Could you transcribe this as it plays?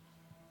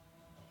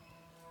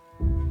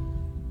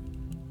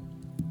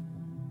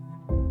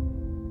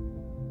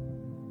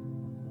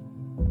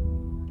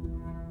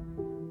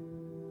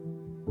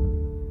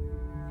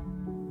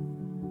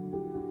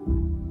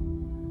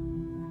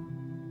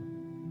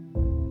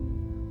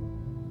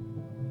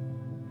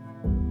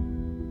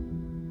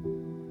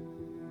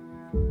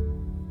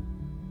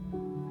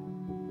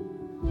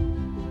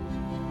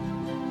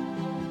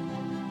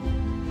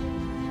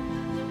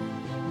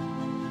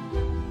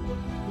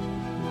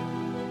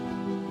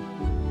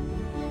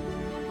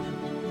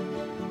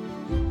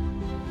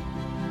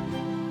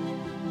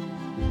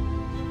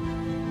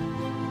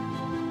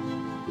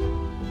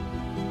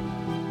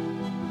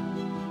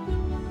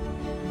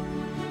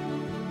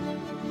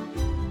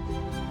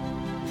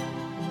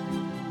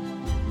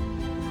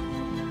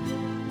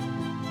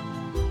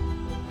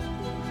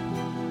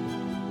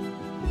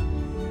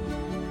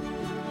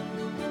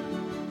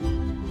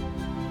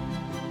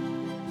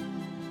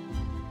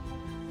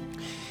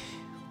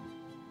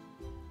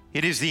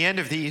It is the end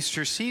of the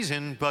Easter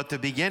season, but the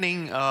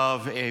beginning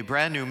of a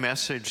brand new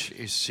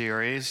message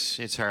series.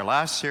 It's our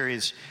last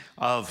series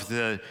of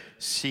the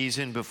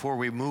season before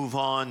we move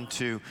on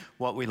to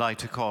what we like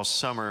to call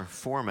summer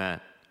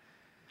format.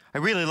 I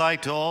really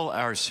liked all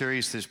our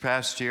series this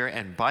past year,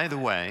 and by the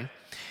way,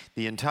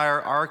 the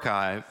entire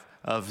archive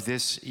of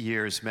this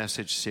year's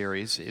message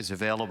series is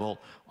available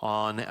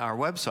on our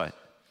website.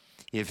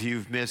 If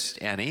you've missed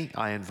any,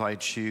 I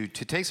invite you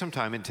to take some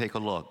time and take a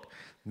look.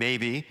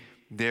 Maybe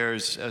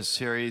there's a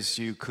series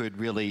you could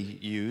really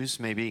use.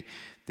 Maybe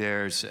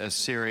there's a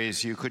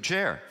series you could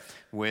share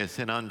with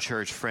an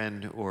unchurched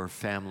friend or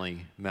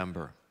family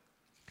member.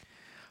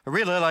 I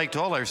really liked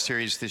all our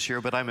series this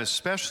year, but I'm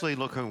especially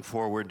looking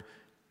forward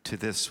to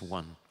this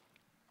one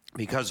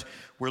because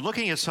we're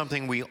looking at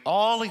something we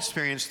all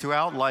experience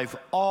throughout life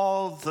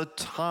all the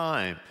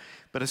time,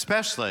 but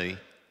especially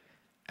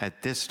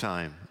at this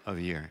time of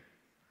year.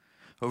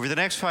 Over the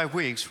next 5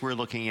 weeks, we're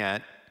looking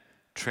at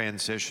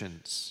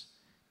transitions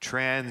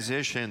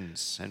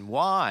and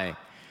why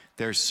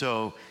they're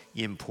so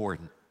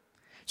important.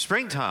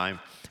 Springtime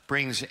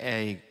brings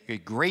a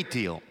great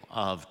deal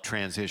of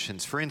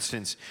transitions. For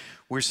instance,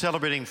 we're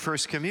celebrating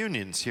First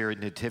Communions here at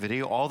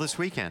Nativity all this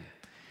weekend,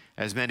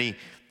 as many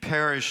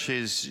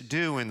parishes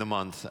do in the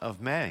month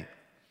of May.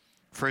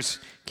 First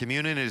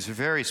Communion is a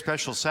very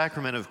special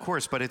sacrament, of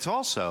course, but it's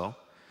also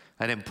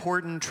an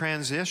important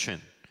transition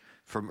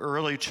from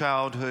early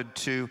childhood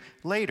to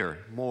later,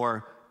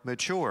 more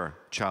mature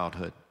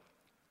childhood.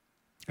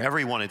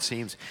 Everyone, it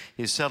seems,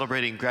 is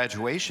celebrating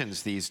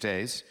graduations these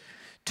days.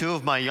 Two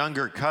of my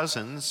younger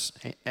cousins,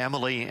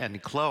 Emily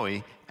and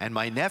Chloe, and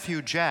my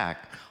nephew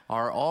Jack,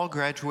 are all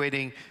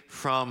graduating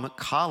from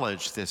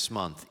college this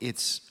month.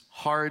 It's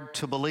hard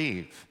to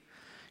believe.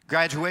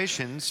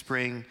 Graduations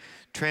bring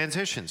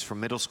transitions from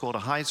middle school to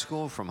high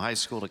school, from high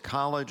school to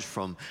college,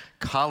 from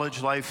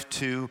college life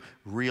to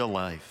real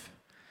life.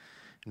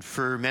 And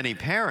for many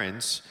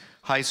parents,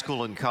 high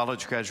school and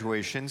college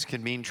graduations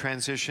can mean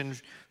transition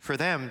for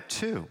them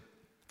too,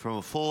 from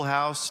a full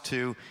house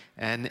to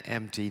an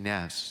empty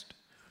nest.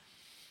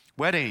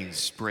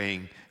 Weddings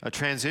bring a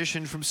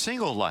transition from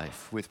single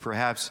life with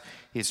perhaps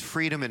its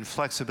freedom and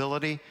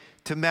flexibility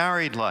to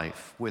married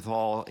life with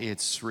all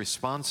its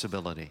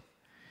responsibility.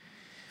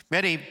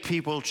 Many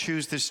people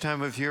choose this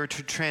time of year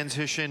to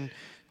transition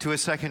to a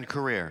second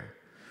career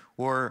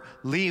or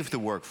leave the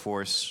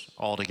workforce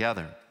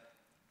altogether.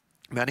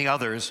 Many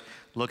others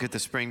look at the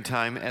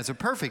springtime as a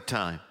perfect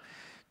time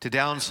to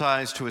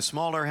downsize to a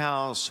smaller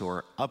house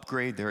or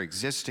upgrade their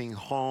existing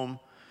home.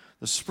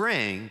 The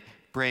spring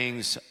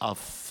brings a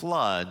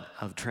flood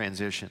of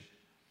transition.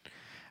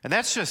 And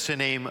that's just to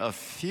name a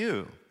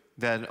few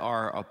that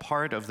are a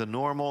part of the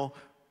normal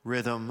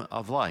rhythm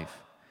of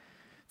life.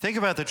 Think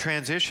about the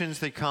transitions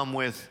that come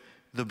with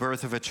the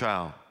birth of a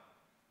child,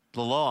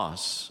 the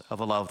loss of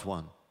a loved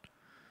one,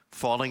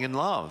 falling in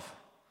love,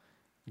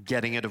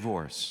 getting a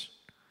divorce,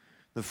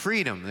 the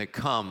freedom that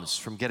comes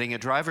from getting a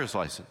driver's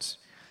license,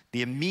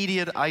 the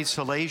immediate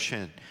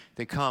isolation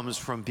that comes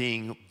from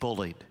being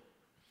bullied.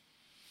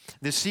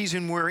 The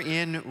season we're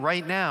in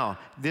right now,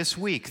 this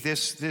week,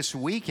 this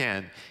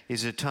weekend,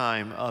 is a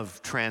time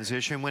of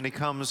transition when it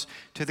comes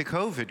to the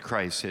COVID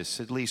crisis.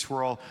 At least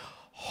we're all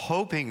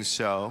hoping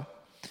so.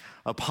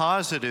 A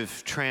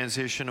positive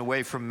transition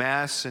away from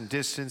masks and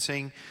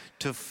distancing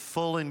to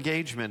full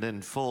engagement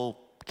and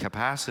full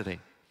capacity.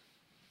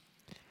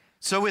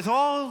 So with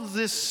all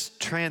this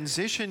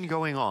transition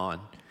going on,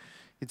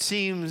 it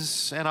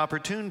seems an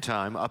opportune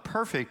time, a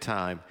perfect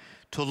time,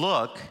 to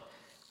look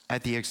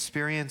at the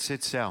experience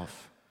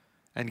itself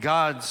and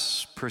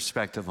God's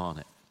perspective on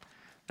it.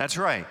 That's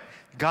right,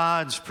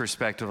 God's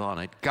perspective on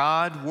it.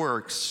 God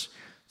works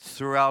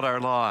throughout our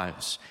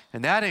lives,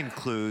 and that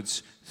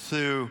includes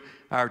through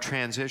our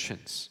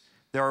transitions.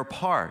 They're a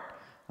part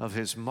of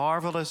His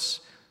marvelous,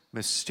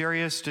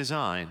 mysterious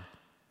design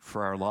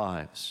for our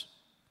lives.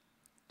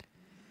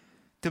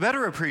 To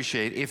better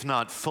appreciate, if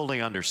not fully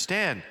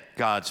understand,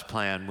 God's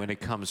plan when it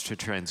comes to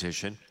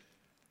transition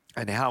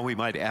and how we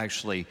might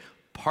actually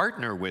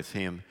partner with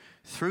Him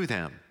through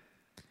them,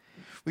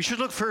 we should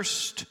look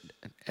first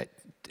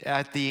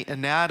at the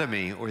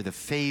anatomy or the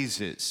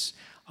phases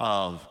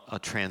of a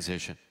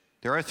transition.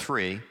 There are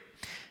 3,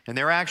 and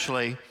they're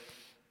actually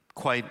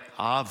quite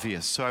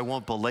obvious, so I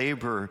won't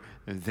belabor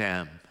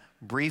them.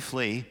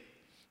 Briefly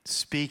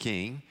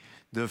speaking,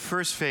 the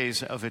first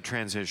phase of a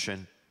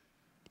transition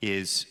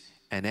is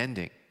an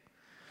ending.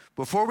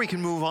 Before we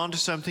can move on to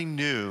something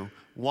new,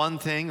 one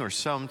thing or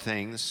some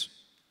things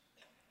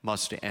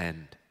must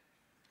end.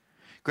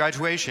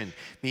 Graduation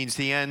means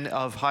the end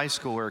of high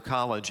school or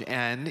college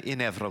and,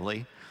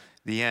 inevitably,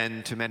 the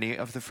end to many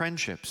of the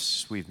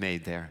friendships we've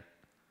made there.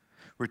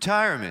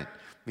 Retirement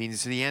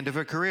means the end of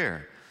a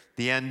career,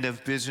 the end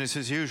of business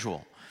as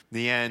usual,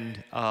 the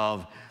end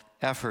of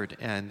effort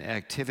and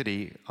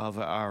activity of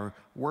our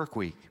work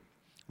week.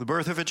 The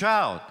birth of a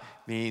child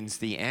means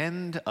the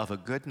end of a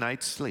good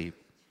night's sleep.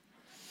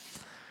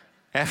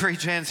 Every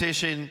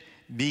transition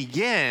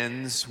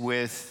begins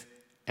with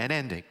an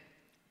ending.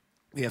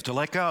 We have to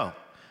let go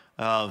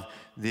of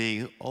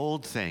the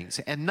old things,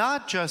 and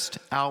not just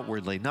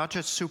outwardly, not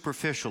just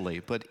superficially,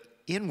 but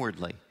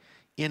inwardly,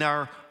 in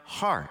our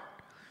heart,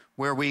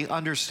 where we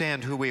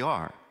understand who we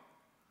are.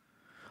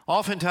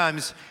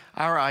 Oftentimes,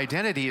 our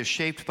identity is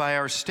shaped by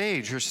our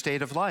stage or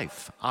state of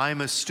life.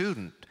 I'm a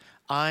student.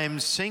 I'm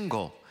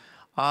single.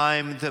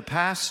 I'm the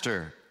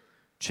pastor.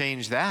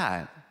 Change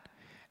that,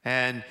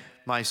 and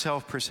my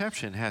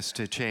self-perception has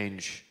to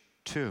change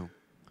too.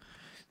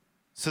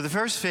 So the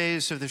first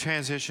phase of the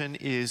transition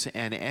is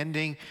an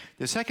ending.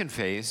 The second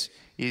phase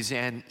is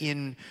an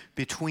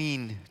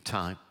in-between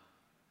time.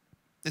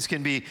 This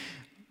can be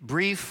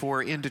brief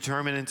or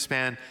indeterminate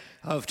span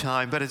of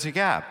time, but it's a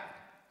gap.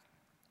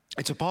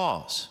 It's a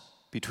pause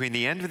between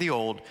the end of the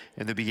old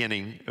and the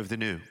beginning of the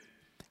new.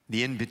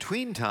 The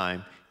in-between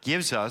time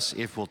gives us,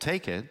 if we'll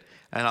take it,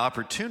 an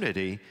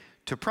opportunity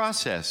to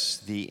process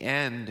the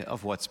end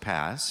of what's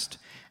past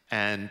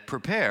and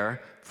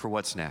prepare for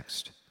what's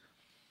next.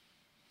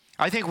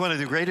 I think one of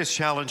the greatest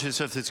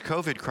challenges of this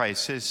COVID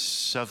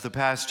crisis of the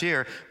past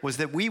year was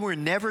that we were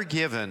never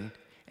given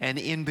an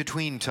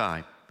in-between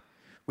time.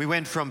 We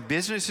went from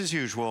business as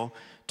usual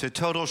to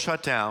total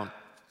shutdown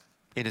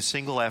in a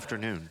single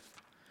afternoon.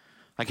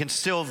 I can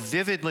still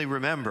vividly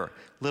remember,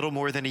 little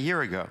more than a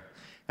year ago,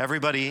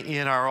 everybody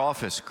in our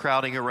office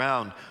crowding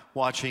around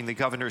watching the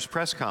governor's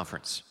press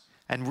conference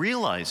and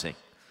realizing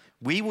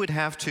we would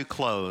have to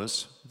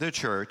close the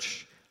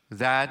church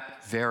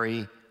that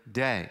very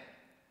day,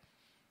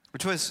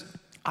 which was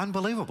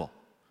unbelievable.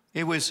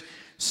 It was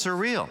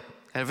surreal,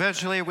 and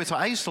eventually it was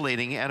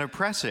isolating and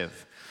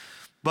oppressive.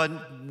 But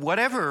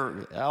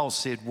whatever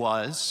else it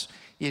was,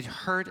 it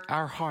hurt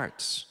our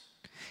hearts.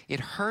 It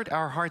hurt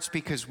our hearts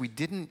because we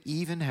didn't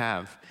even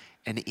have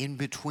an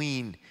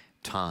in-between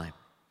time.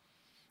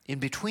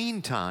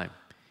 In-between time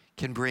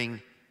can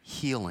bring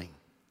healing.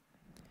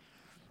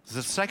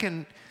 The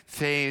second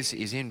phase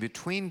is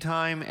in-between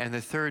time, and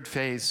the third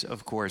phase,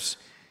 of course,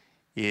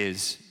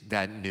 is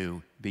that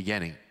new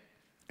beginning.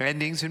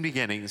 Endings and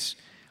beginnings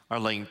are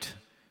linked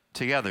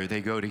together.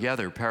 They go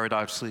together.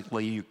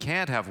 Paradoxically, you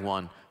can't have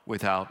one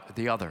without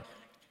the other.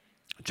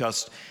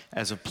 Just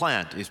as a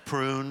plant is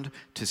pruned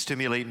to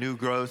stimulate new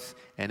growth,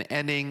 an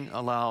ending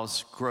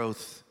allows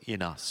growth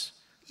in us.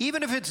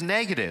 Even if it's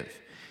negative,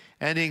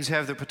 endings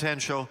have the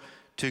potential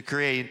to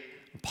create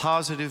a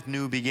positive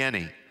new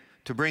beginning,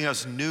 to bring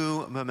us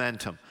new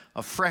momentum.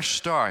 A fresh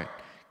start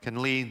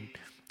can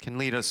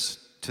lead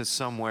us to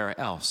somewhere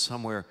else,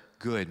 somewhere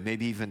good,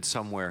 maybe even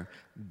somewhere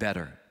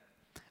better.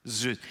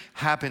 This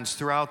happens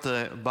throughout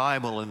the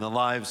Bible in the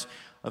lives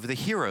of the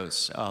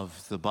heroes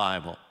of the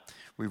Bible.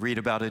 We read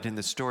about it in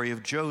the story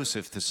of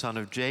Joseph, the son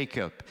of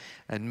Jacob,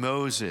 and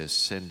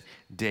Moses and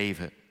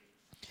David.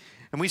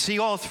 And we see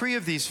all three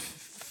of these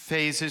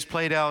phases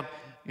played out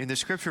in the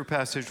scripture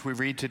passage we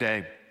read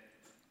today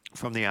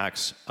from the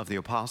Acts of the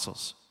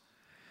Apostles.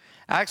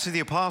 Acts of the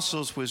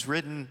Apostles was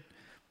written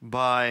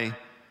by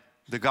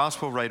the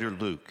gospel writer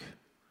Luke.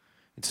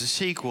 It's a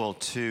sequel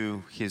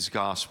to his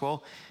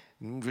gospel,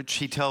 in which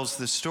he tells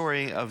the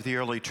story of the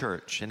early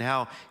church and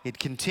how it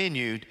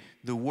continued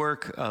the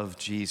work of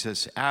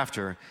Jesus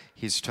after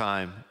his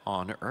time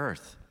on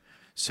earth.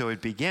 So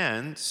it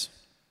begins,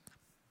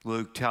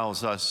 Luke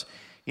tells us,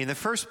 in the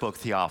first book,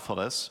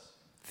 Theophilus.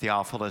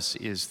 Theophilus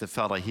is the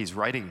fellow he's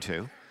writing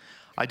to.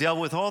 I dealt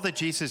with all that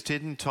Jesus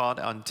did and taught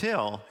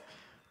until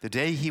the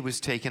day he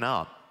was taken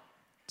up.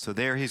 So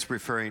there he's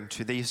referring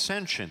to the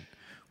ascension,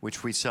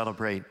 which we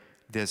celebrate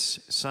this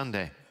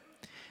Sunday.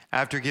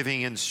 After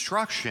giving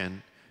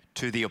instruction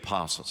to the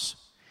apostles.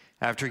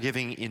 After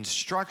giving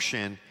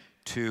instruction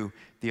to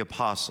the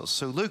apostles.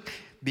 So Luke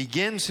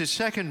begins his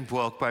second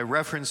book by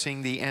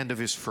referencing the end of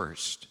his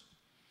first.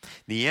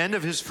 The end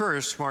of his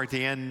first marked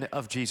the end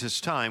of Jesus'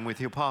 time with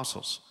the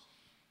apostles.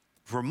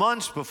 For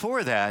months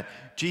before that,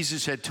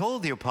 Jesus had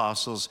told the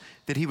apostles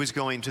that he was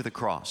going to the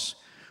cross,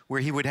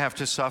 where he would have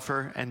to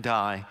suffer and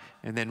die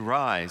and then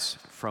rise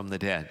from the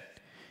dead.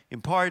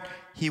 In part,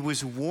 he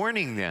was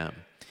warning them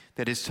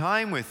that his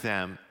time with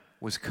them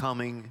was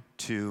coming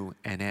to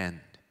an end.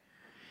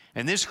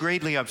 And this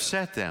greatly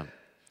upset them.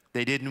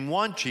 They didn't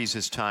want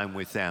Jesus' time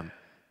with them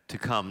to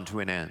come to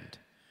an end.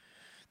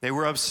 They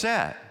were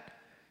upset,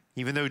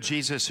 even though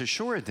Jesus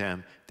assured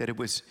them that it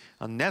was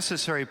a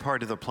necessary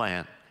part of the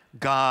plan,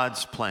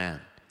 God's plan.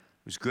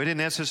 It was good and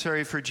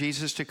necessary for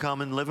Jesus to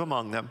come and live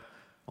among them.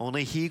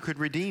 Only he could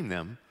redeem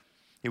them.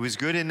 It was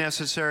good and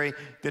necessary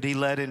that he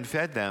led and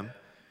fed them.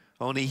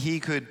 Only he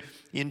could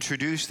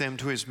introduce them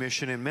to his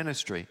mission and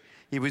ministry.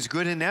 It was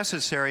good and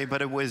necessary,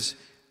 but it was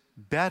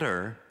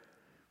better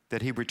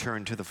that he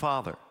returned to the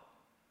Father,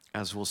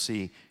 as we'll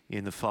see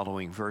in the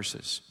following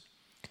verses.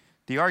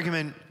 The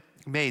argument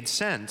made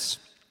sense.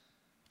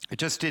 It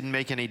just didn't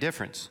make any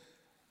difference,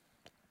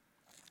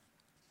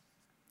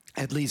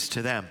 at least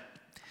to them.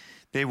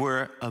 They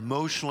were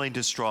emotionally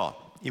distraught.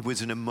 It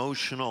was an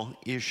emotional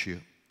issue.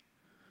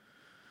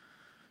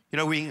 You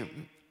know, we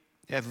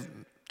have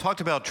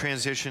talked about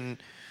transition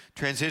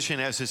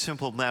as a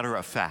simple matter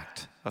of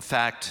fact, a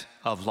fact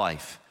of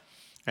life,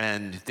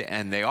 and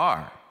they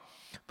are.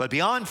 But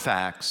beyond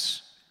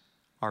facts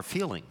are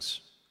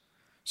feelings.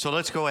 So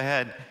let's go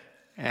ahead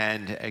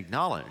and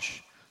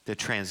acknowledge that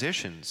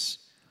transitions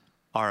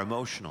are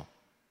emotional.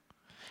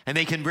 And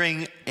they can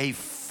bring a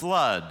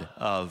flood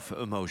of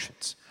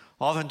emotions.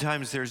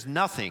 Oftentimes there's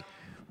nothing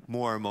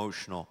more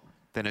emotional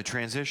than a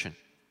transition.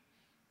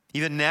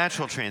 Even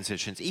natural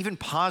transitions, even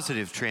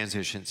positive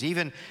transitions,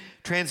 even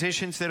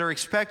transitions that are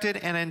expected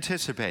and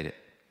anticipated.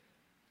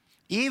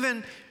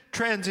 Even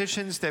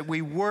transitions that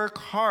we work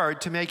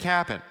hard to make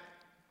happen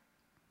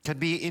can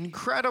be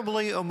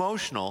incredibly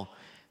emotional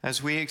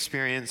as we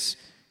experience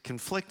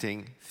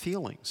conflicting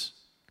feelings.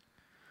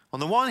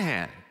 On the one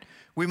hand,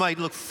 we might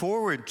look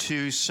forward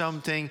to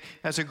something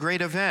as a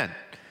great event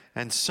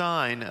and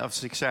sign of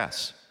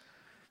success.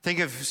 Think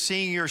of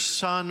seeing your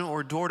son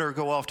or daughter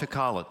go off to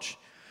college.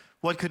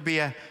 What could be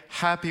a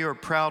happier,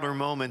 prouder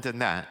moment than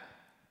that?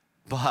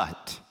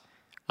 But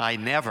I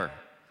never,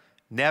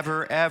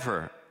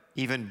 ever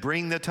even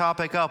bring the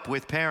topic up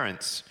with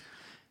parents.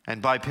 And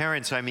by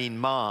parents, I mean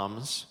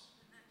moms.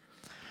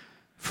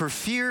 For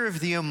fear of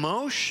the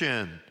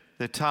emotion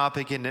the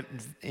topic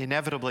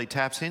inevitably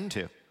taps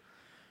into.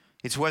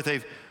 It's what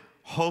they've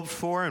hoped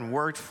for and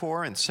worked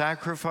for and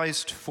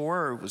sacrificed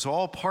for. It was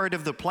all part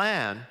of the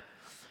plan,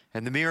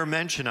 and the mere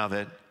mention of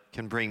it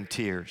can bring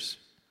tears.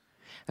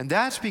 And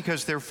that's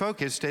because they're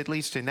focused, at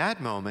least in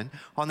that moment,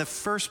 on the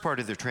first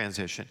part of the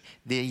transition,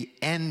 the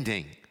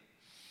ending.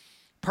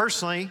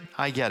 Personally,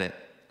 I get it,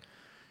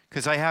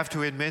 because I have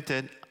to admit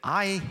that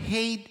I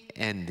hate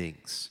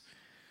endings.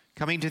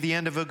 Coming to the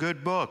end of a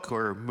good book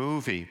or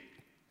movie,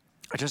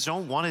 I just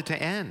don't want it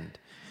to end.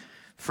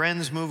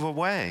 Friends move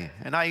away,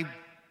 and I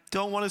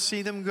don't want to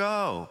see them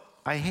go.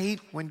 I hate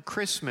when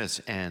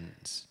Christmas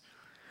ends.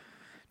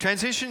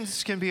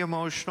 Transitions can be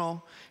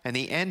emotional, and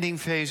the ending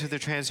phase of the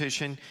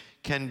transition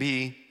can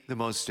be the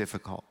most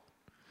difficult.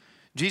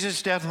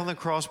 Jesus' death on the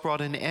cross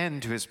brought an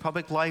end to his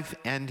public life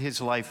and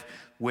his life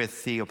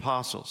with the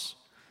apostles.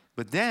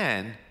 But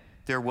then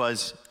there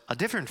was a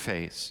different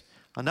phase,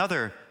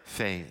 another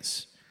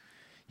phase.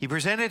 He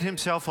presented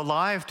himself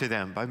alive to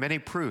them by many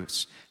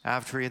proofs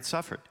after he had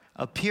suffered,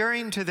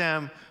 appearing to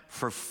them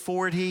for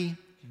 40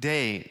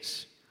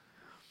 days.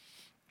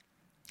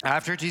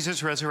 After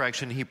Jesus'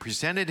 resurrection, he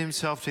presented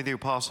himself to the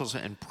apostles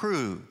and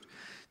proved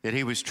that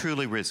he was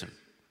truly risen.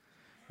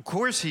 Of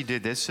course, he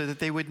did this so that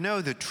they would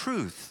know the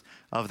truth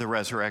of the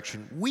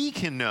resurrection. We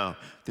can know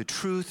the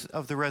truth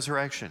of the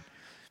resurrection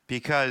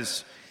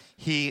because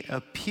he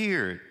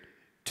appeared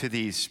to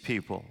these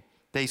people.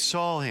 They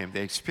saw him,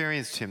 they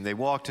experienced him, they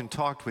walked and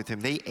talked with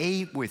him, they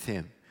ate with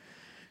him.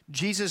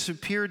 Jesus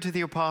appeared to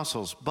the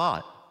apostles,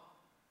 but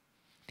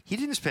he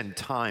didn't spend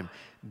time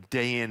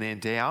day in and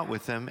day out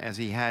with them as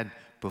he had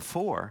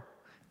before.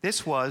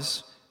 This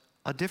was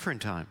a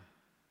different time.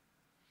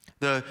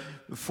 The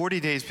 40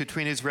 days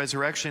between his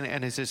resurrection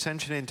and his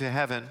ascension into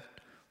heaven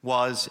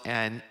was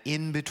an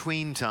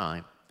in-between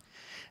time.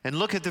 And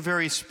look at the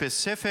very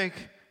specific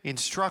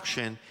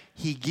instruction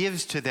he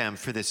gives to them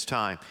for this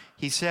time.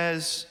 He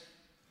says,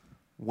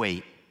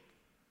 wait.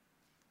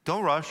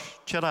 Don't rush,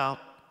 chill out,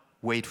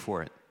 wait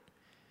for it.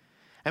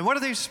 And what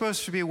are they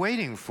supposed to be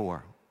waiting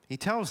for? He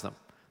tells them,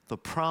 the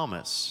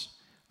promise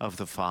of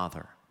the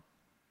Father.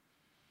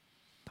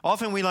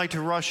 Often we like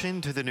to rush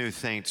into the new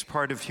thing. It's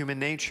part of human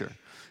nature.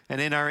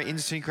 And in our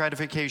instant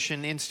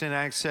gratification, instant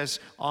access,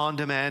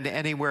 on-demand,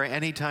 anywhere,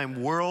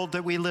 anytime world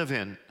that we live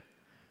in,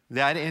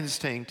 that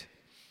instinct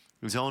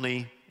is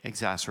only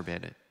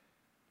exacerbated.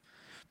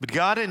 But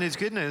God in his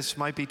goodness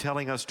might be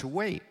telling us to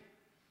wait,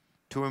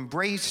 to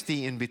embrace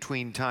the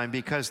in-between time,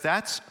 because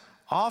that's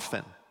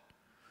often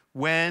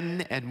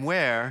when and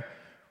where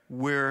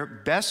we're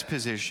best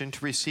positioned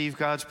to receive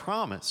God's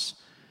promise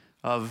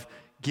of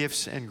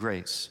gifts and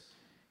grace.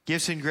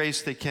 Gifts and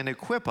grace that can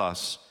equip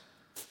us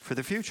for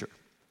the future.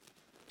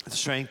 The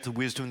strength, the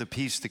wisdom, the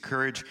peace, the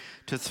courage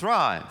to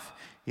thrive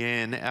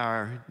in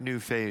our new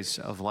phase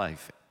of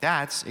life.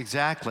 That's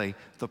exactly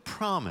the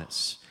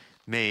promise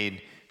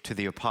made to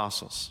the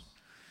apostles.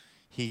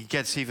 He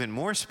gets even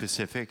more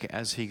specific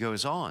as he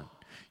goes on.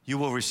 You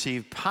will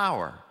receive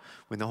power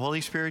when the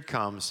Holy Spirit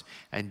comes,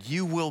 and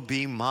you will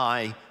be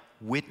my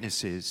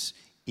witnesses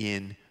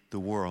in the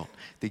world.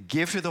 The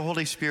gift of the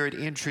Holy Spirit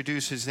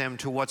introduces them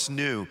to what's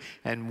new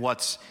and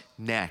what's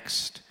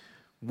next.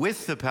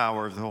 With the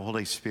power of the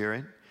Holy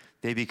Spirit,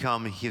 they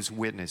become his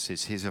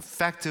witnesses, his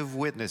effective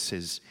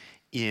witnesses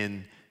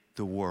in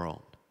the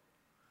world.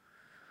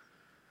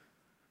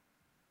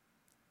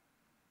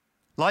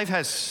 Life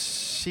has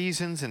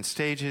seasons and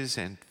stages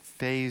and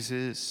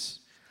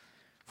phases.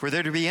 For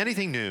there to be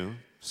anything new,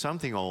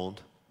 something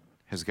old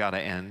has got to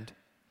end.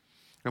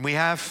 And we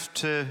have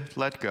to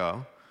let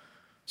go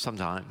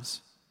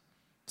sometimes.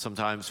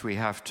 Sometimes we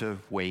have to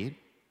wait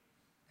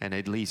and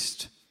at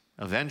least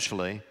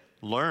eventually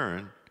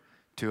learn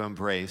to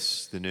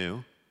embrace the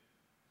new.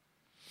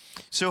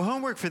 So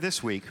homework for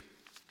this week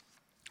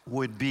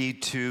would be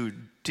to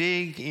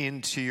dig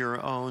into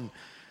your own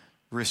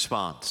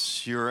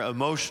response, your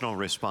emotional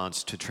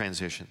response to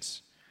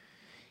transitions.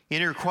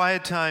 In your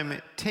quiet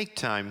time, take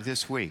time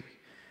this week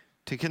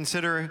to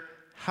consider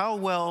how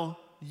well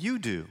you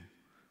do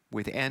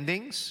with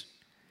endings,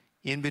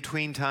 in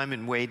between time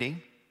and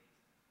waiting,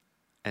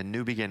 and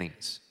new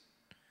beginnings.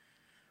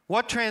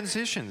 What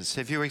transitions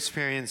have you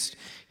experienced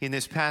in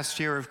this past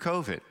year of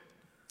COVID?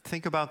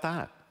 Think about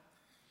that.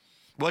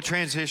 What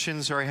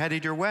transitions are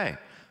headed your way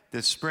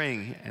this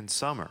spring and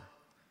summer?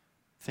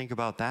 Think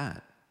about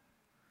that.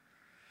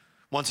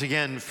 Once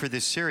again, for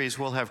this series,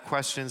 we'll have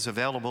questions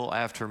available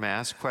after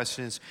Mass,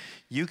 questions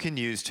you can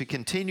use to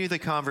continue the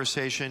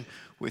conversation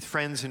with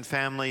friends and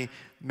family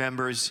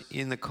members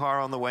in the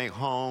car on the way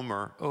home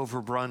or over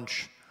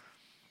brunch.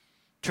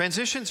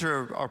 Transitions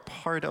are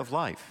part of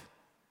life,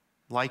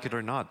 like it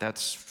or not,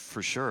 that's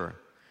for sure.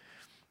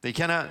 They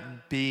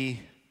cannot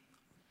be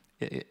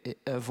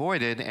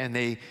avoided, and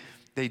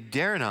they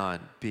dare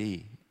not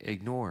be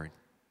ignored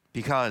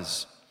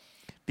because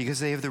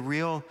they have the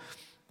real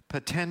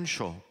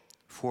potential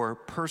for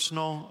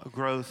personal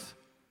growth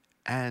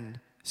and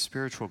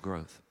spiritual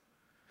growth.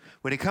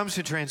 When it comes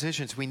to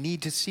transitions, we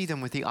need to see them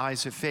with the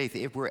eyes of faith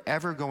if we're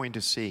ever going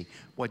to see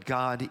what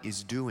God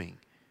is doing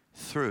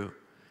through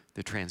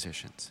the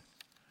transitions.